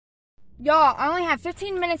Y'all, I only have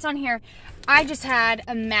 15 minutes on here. I just had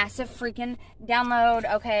a massive freaking download.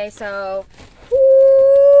 Okay, so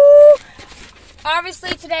whoo,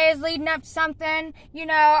 obviously today is leading up to something. You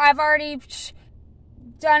know, I've already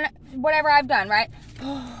done whatever I've done, right?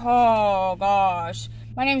 Oh gosh.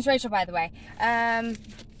 My name's Rachel, by the way. I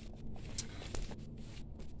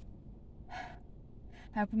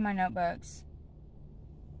opened my notebooks.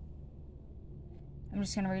 I'm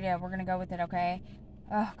just gonna read it. We're gonna go with it, okay?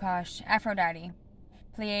 Oh gosh. Aphrodite.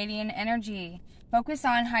 Pleiadian energy. Focus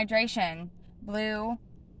on hydration. Blue,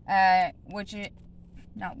 not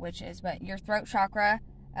witches, but your throat chakra.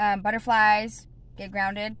 Butterflies. Get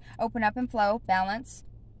grounded. Open up and flow. Balance.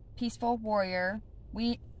 Peaceful warrior.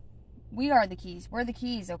 We are the keys. We're the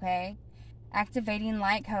keys, okay? Activating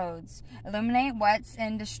light codes. Illuminate what's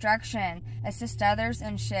in destruction. Assist others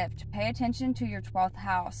and shift. Pay attention to your 12th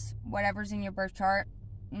house. Whatever's in your birth chart,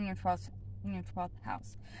 in your 12th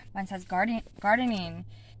house. Mine says gardening.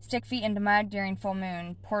 Stick feet into mud during full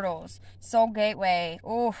moon. Portals. Soul gateway.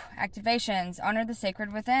 Ooh, activations. Honor the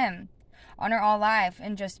sacred within. Honor all life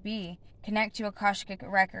and just be. Connect to Akashic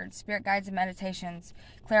records, spirit guides and meditations.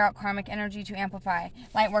 Clear out karmic energy to amplify.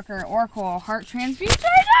 Lightworker, oracle, heart transmutation.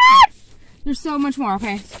 There's so much more,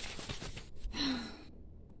 okay.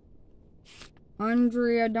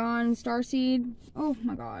 Andrea Dawn Starseed. Oh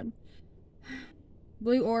my god.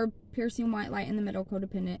 Blue orb, piercing white light in the middle,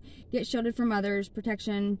 codependent. Get shielded from others,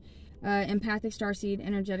 protection, empathic starseed,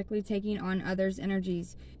 energetically taking on others'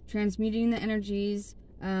 energies. Transmuting the energies,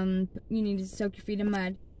 you need to soak your feet in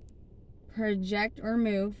mud. Project or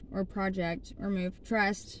move.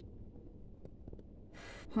 Trust.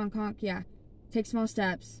 Honk honk, yeah. Take small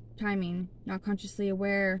steps. Timing. Not consciously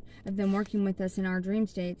aware of them working with us in our dream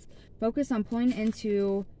states. Focus on pulling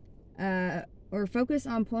into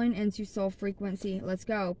soul frequency. Let's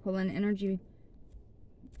go. Pull in energy.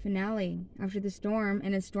 Finale. After the storm,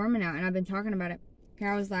 and it's storming out, and I've been talking about it. Here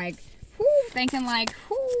I was like, whoo, thinking like,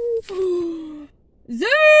 whoo,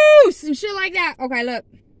 Zeus and shit like that. Okay, look.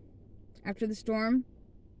 After the storm,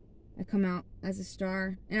 I come out as a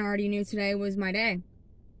star, and I already knew today was my day.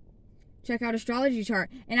 Check out astrology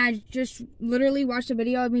chart. And I just literally watched a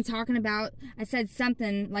video of me talking about, I said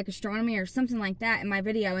something like astronomy or something like that in my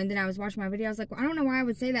video, and then I was watching my video. I was like, well, I don't know why I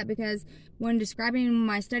would say that, because when describing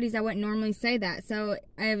my studies, I wouldn't normally say that. So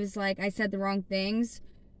I was like, I said the wrong things,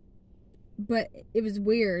 but it was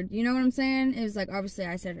weird. You know what I'm saying? It was like, obviously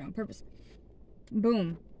I said it on purpose.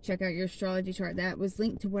 Boom. Check out your astrology chart. That was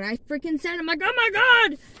linked to what I freaking said. I'm like, oh my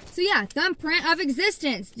god! So yeah, thumbprint of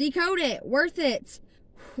existence. Decode it. Worth it.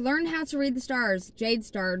 Learn how to read the stars. Jade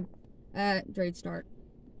star.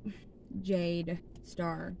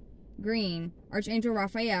 Green. Archangel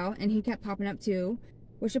Raphael. And he kept popping up too.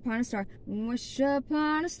 Wish upon a star. Wish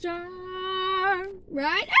upon a star.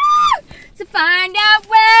 Right? Ah! To find out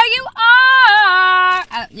where you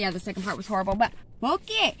are. Yeah, the second part was horrible, but book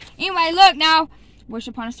it. Anyway, look now. Wish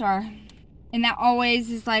upon a star. And that always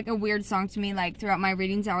is like a weird song to me. Like throughout my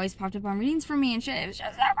readings, it always popped up on readings for me and shit. It was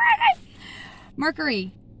just so crazy.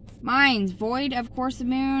 Mercury. Minds. Void, of course, the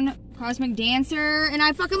moon. Cosmic dancer. And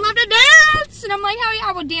I fucking love to dance. And I'm like, hell yeah,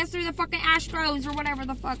 I would dance through the fucking Astros or whatever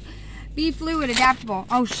the fuck. Be fluid, adaptable.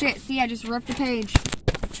 Oh shit, see, I just ripped the page.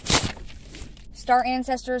 Star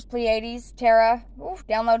ancestors, Pleiades, Terra. Oof,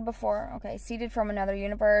 download before. Okay, seeded from another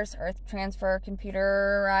universe. Earth transfer,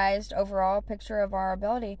 computerized overall picture of our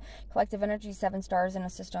ability. Collective energy, 7 stars in a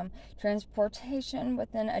system. Transportation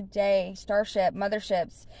within a day. Starship,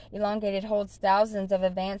 motherships. Elongated holds thousands of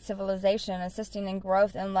advanced civilization, assisting in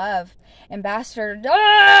growth and love. Ambassador.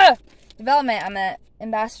 Development. I'm an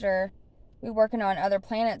ambassador. We're working on other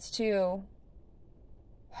planets too.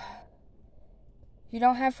 You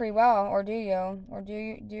don't have free will, or do you? Or do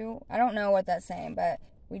you? I don't know what that's saying, but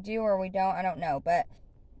we do or we don't. I don't know, but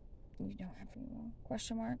you don't have free will.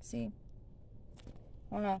 Question mark. See.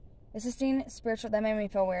 I don't know. Assisting spiritual. That made me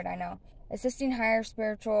feel weird. I know. Assisting higher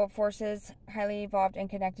spiritual forces, highly evolved in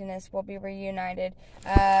connectedness, will be reunited.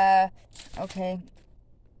 Okay.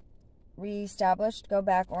 Reestablished. Go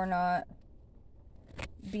back or not.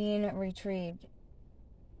 Being retrieved.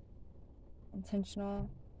 Intentional.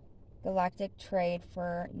 Galactic trade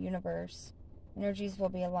for universe. Energies will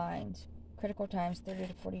be aligned. Critical times 30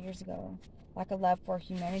 to 40 years ago. Lack of love for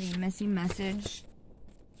humanity. Missing message.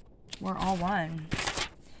 We're all one.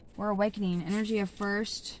 We're awakening. Energy of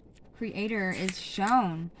first creator is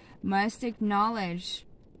shown. Must acknowledge.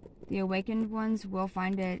 The awakened ones will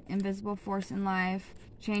find it. Invisible force in life.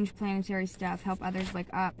 Change planetary stuff. Help others wake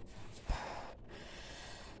up.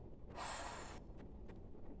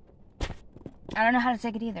 I don't know how to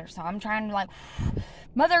take it either, so I'm trying to like,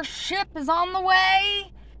 mothership is on the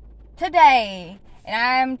way today.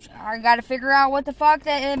 And I gotta figure out what the fuck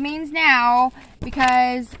that it means now,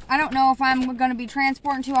 because I don't know if I'm gonna be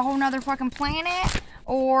transporting to a whole nother fucking planet,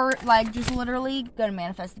 or like just literally gonna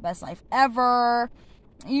manifest the best life ever.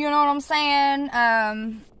 You know what I'm saying?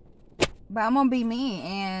 But I'm gonna be me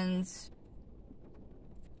and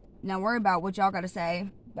not worry about what y'all gotta say.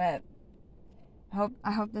 But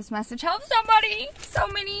I hope this message helps somebody. So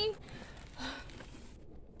many.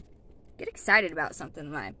 Get excited about something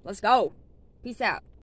in life. Let's go. Peace out.